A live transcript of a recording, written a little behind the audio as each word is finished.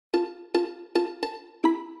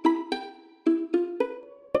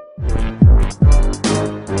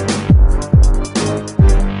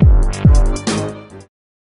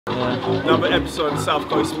episode of the South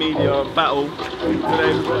Coast Media Battle. Today we've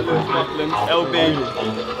got Lewis Buckland, LB,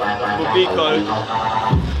 Babiko.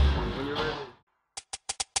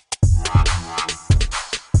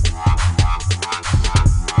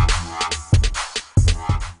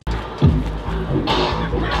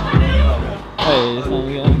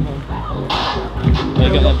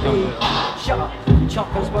 Shut up,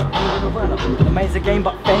 choppers work under the runner. Amazing game,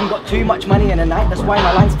 but fame got too much money in a night. That's why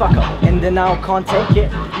my lines fuck up. In the now, can't take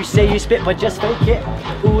it. You say you spit, but just fake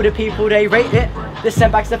it. All the people they rate it. The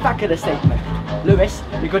send back's the back of the statement. Lewis,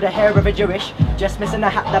 you got the hair of a Jewish. Just missing a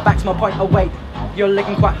hat that backs my point. Oh wait, you're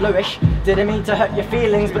looking quite bluish. Didn't mean to hurt your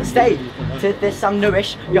feelings, but stay. To this I'm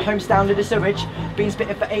newish. Your home's down to the sewage. Been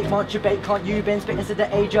spitting for 8 months, you bait, can't you? Been spitting since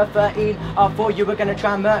the age of 13. I thought you were gonna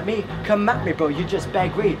try and murk me. Come at me, bro, you just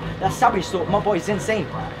beg greed. That's how we sort, my boy's insane.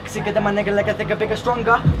 Sicker than my nigga, like I think a bigger,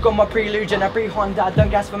 stronger. Got my prelude and I breathe Honda. Don't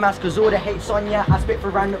gas for mass, cause all the hate's on ya. I spit for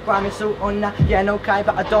random crime, it's all on ya. Yeah, no Kai,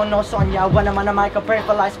 but I don't know Sonya. When I'm on the mic, I pray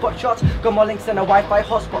for life spot shots. Got more links than a Wi-Fi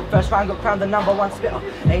hotspot. First round got crowned the #1 spitter.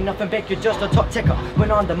 Ain't nothing big, you're just a top ticker.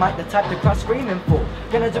 When on the mic, the type the crowd screaming for.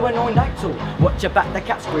 Gonna do an all-night tour. Watch your back, the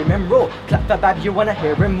cat screaming raw. Clap for Bab, you wanna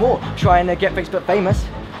hear him more. Trying to get Facebook famous.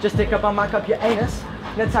 Just stick up a mic up your anus.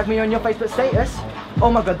 Then tag me on your Facebook status. Oh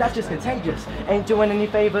my god, that's just contagious. Ain't doing any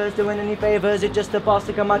favors, it's just a bar,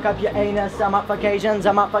 stick a mic up your anus. I'm up for occasions,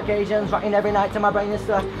 writing every night till my brain is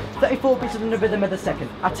stuck. 34 beats in the rhythm of the second.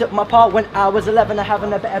 I took my part when I was 11, I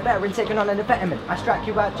having a better and taking on an impediment. I strike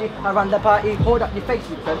you out, G, I run the party, hold up your face,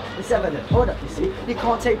 you friend, it's evident, hold up, you see. You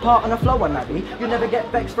can't take part on a flow on that beat. You never get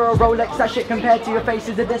vexed for a Rolex, that shit compared to your face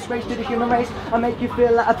is a disgrace to the human race. I make you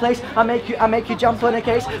feel out of place, I make you jump on a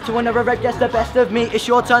case. To another red, guess the best of me, it's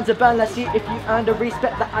your turn to burn, let's see if you earn the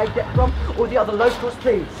respect that I get from all the other locals,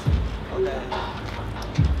 please.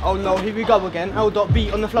 Oh no, here we go again.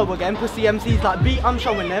 L.beat on the flow again. Pussy MCs like beat, I'm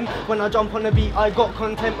showing them. When I jump on the beat, I got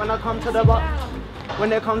content. When I come to the bar,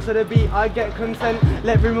 when it comes to the beat, I get consent.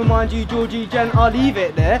 Let me remind you, Georgie Jen, I'll leave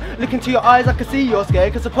it there. Look into your eyes, I can see you're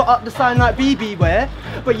scared, cause I put up the sign like BB where.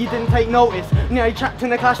 But you didn't take notice. Nearly trapped in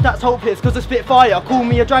the clash, that's hopeless. Cause I spit fire, call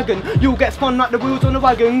me a dragon. You'll get spun like the wheels on a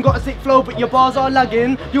wagon. Got a sick flow, but your bars are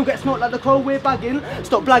lagging. You'll get smoked like the crow we're bagging.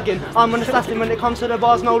 Stop blagging, I'm an assassin when it comes to the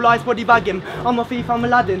bars, no lies, body bagging. I'm a thief, I'm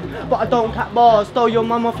Aladdin, but I don't cap bars. Stole your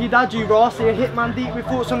mum off your dad, you raw. See a hitman deep with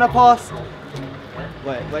thoughts on the past.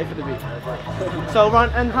 Wait for the beat. So run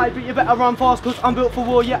and hide, but you better run fast, cause I'm built for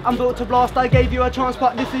war, yeah, I'm built to blast. I gave you a chance,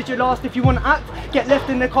 but this is your last. If you wanna act, get left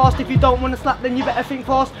in the cast. If you don't wanna slap, then you better think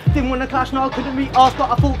fast. Didn't wanna clash, no, I couldn't be asked, but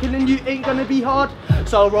I thought killing you ain't gonna be hard.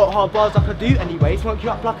 So I wrote hard bars like I do anyway, smoke you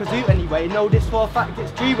up like a zoo anyway. Know this for a fact,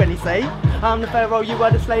 it's true when he say I'm the pharaoh, you are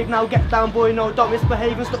the slave, now get down boy, no, don't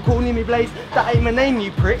misbehave and stop calling me Blaze. That ain't my name, you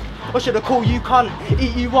prick. Or should I call you cunt?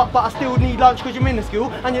 Eat you up, but I still need lunch cause you're minuscule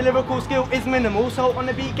and your lyrical skill is minimal. So on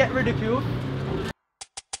the beat, get ridiculed.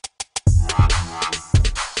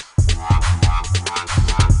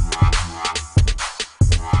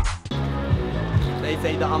 They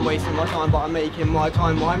say that I'm wasting my time, but I'm making my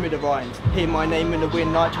time rhyme with the rhymes. Hear my name in the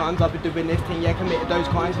wind like chimes. I've been doing this thing, yeah, committed those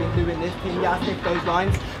crimes. Been doing this thing, yeah, I stick those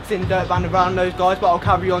lines. Sin dirt band around those guys, but I'll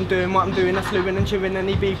carry on doing what I'm doing. I'm slewing and chewing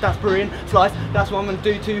any beef that's brewing. Slice, that's what I'm gonna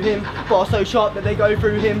do to him. Bar so sharp that they go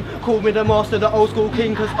through him. Call me the master, the old school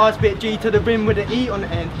king, cause I spit G to the rim with an E on the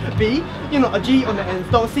end. B, you're not a G on the ends.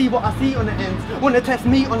 Don't see what I see on the ends. Wanna test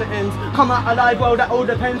me on the ends. Come out alive, well that all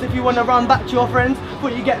depends. If you wanna run back to your friends,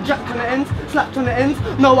 but you get jacked on the ends, slapped on the ends.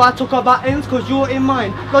 No, I talk about ends cause you're in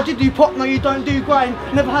mine. God, you do pop, no you don't do grind.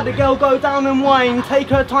 Never had a girl go down and whine. Take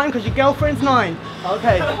her time cause your girlfriend's 9.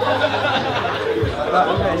 Okay. Right,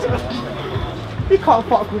 okay. You can't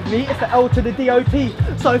fuck with me, it's the L to the D-O-T.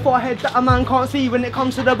 So far ahead that a man can't see. When it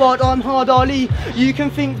comes to the bar, I'm hard Ali. You can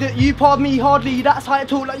think that you pardon me hardly. That's how I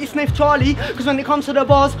talk like you sniff Charlie. Cause when it comes to the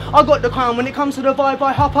bars, I got the crown. When it comes to the vibe,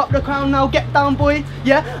 I hop up the crown. Now get down boy,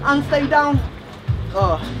 yeah, and stay down.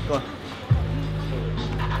 Oh, God.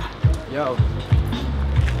 Yo,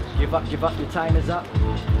 give up, your time is up.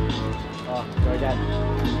 Oh, go again.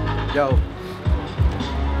 Yo,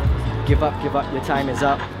 give up, your time is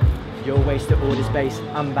up. You're wasted all the space.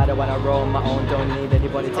 I'm better when I roll on my own, don't need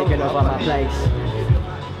anybody taking over my place.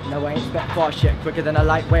 No, I ain't spent far shit, quicker than a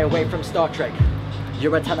light way away from Star Trek.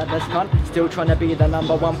 You're a talentless cunt, still trying to be the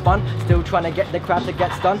 #1 fun, still trying to get the crowd to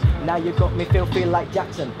get stunned. Now you got me feel like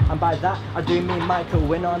Jackson, and by that I do mean Michael.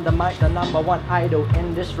 When on the mic, the #1 idol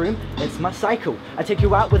in this room, it's my cycle. I take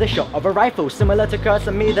you out with a shot of a rifle, similar to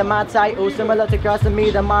cursing me than my title, similar to cursing me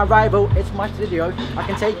than my rival. It's my studio, I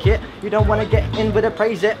can take it. You don't want to get in with a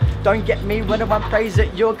praise it, don't get me when I praise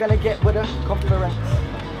it. You're gonna get with a conference.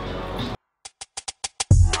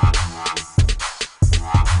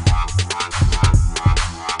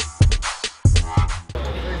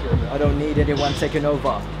 I don't need anyone taking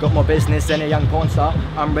over. Got more business than a young porn star.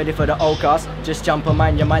 I'm ready for the old cast. Just jump on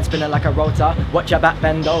mine, your mind spinning like a rotor. Watch your back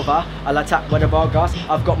bend over. I'll attack with a bar gas.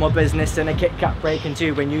 I've got more business than a Kit Kat breaking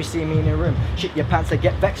too. When you see me in the room, shit your pants, I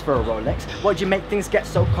get vexed for a Rolex. Why'd you make things get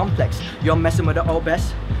so complex? You're messing with the old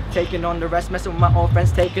best. Taking on the rest, messing with my old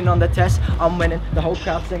friends, taking on the test. I'm winning, the whole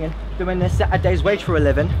crowd singing. Doing this Saturday's wage for a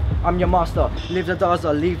living. I'm your master, leave the doors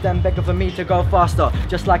or leave them begging for me to go faster.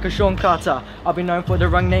 Just like a Sean Carter. I'll be known for the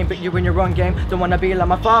wrong name, but you in your wrong game. Don't wanna be like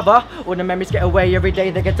my father. All the memories get away every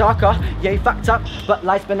day, they get darker. Yeah, fact up, but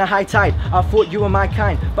life's been a high tide. I thought you were my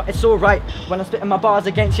kind, but it's alright. When I'm spitting my bars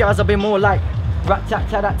against yours, I'll be more like rat tat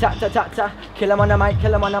tat tat tat tat tat. Kill 'em on the mic,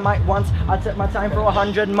 kill 'em on the mic once. I took my time for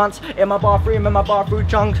 100 months. In my bathroom, in my bathroom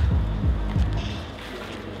chunks.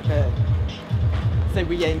 Say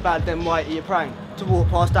we ain't bad, then why are you prang? To walk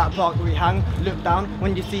past that park we hang, look down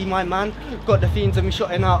when you see my man. Got the fiends and we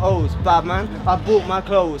shot in our O's. Bad man, I bought my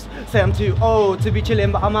clothes. Say I'm too old to be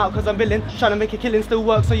chilling, but I'm out cause I'm billing. Trying to make a killing, still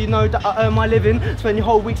work so you know that I earn my living. Spend your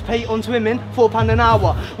whole week's pay on swimming, £4 an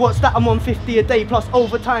hour. What's that? I'm on 50 a day plus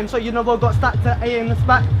overtime, so you know I got stacked at A in the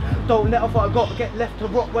SPAC. Don't let off what I got, get left to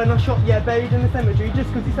rot when I shot. Yeah, buried in the cemetery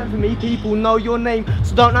just cause he sent for me. People know your name,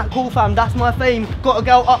 so don't act cool fam, that's my fame. Got a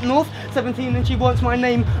girl up north, 17 and she wants my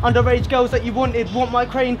name. Underage girls that you wanted want my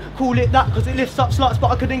crane. Call it that cause it lifts up sluts,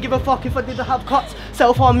 but I couldn't give a fuck if I didn't have cuts.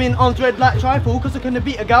 Self-harming, arms red like trifle, cause I couldn't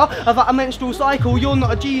beat a girl. I've had a menstrual cycle. You're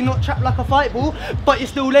not a G, not trapped like a fight ball, but you're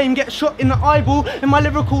still lame, get shot in the eyeball. In my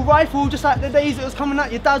lyrical rifle, just like the days it was coming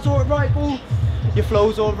out your dad's or a rifle. Your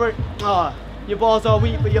flow's alright, your bars are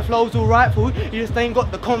weak, but your flow's all rightful. You just ain't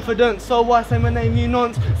got the confidence, so why say my name, you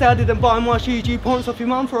nonce? Say I didn't buy my shoes, you ponce off your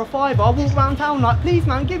mum for a £5. I walk round town like, please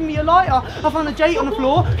man, give me a lighter. I found a J on the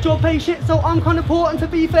floor, job pay shit, so I'm kinda poor. And to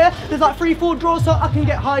be fair, there's like 3-4 drawers, so I can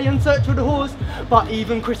get high and search for the whores. But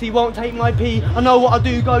even Chrissy won't take my pee. I know what I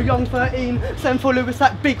do, go young 13. Send followers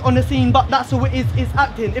like big on the scene, but that's all it is, it's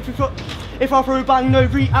acting. If I throw bang, no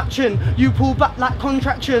reaction. You pull back like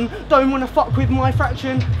contraction. Don't wanna fuck with my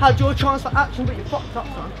fraction. Had your chance for action, but you fucked up,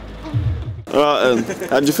 son. Alright,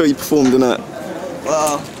 how do you feel you performed in that?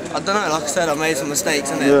 Well, I don't know, like I said, I made some mistakes,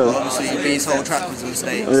 innit? Yeah. Obviously, B's whole track was a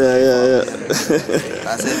mistake. Yeah.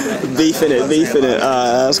 That's it. Beef in it.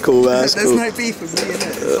 That's cool, that's There's cool. no beef with me,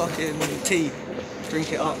 innit? Fucking tea.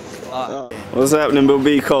 Drink it up. What's happening,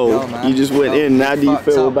 Babiko? Yo, You just went in, how do you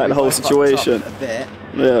feel about the whole situation? A bit,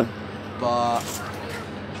 Yeah. but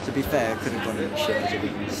to be fair, I could have gone in shit as a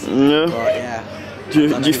weakness. Yeah? But yeah.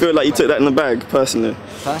 Do you feel like you took that in the bag, personally?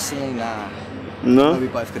 Personally, nah. No? We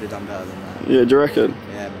both could have done better than that. Yeah, do you reckon?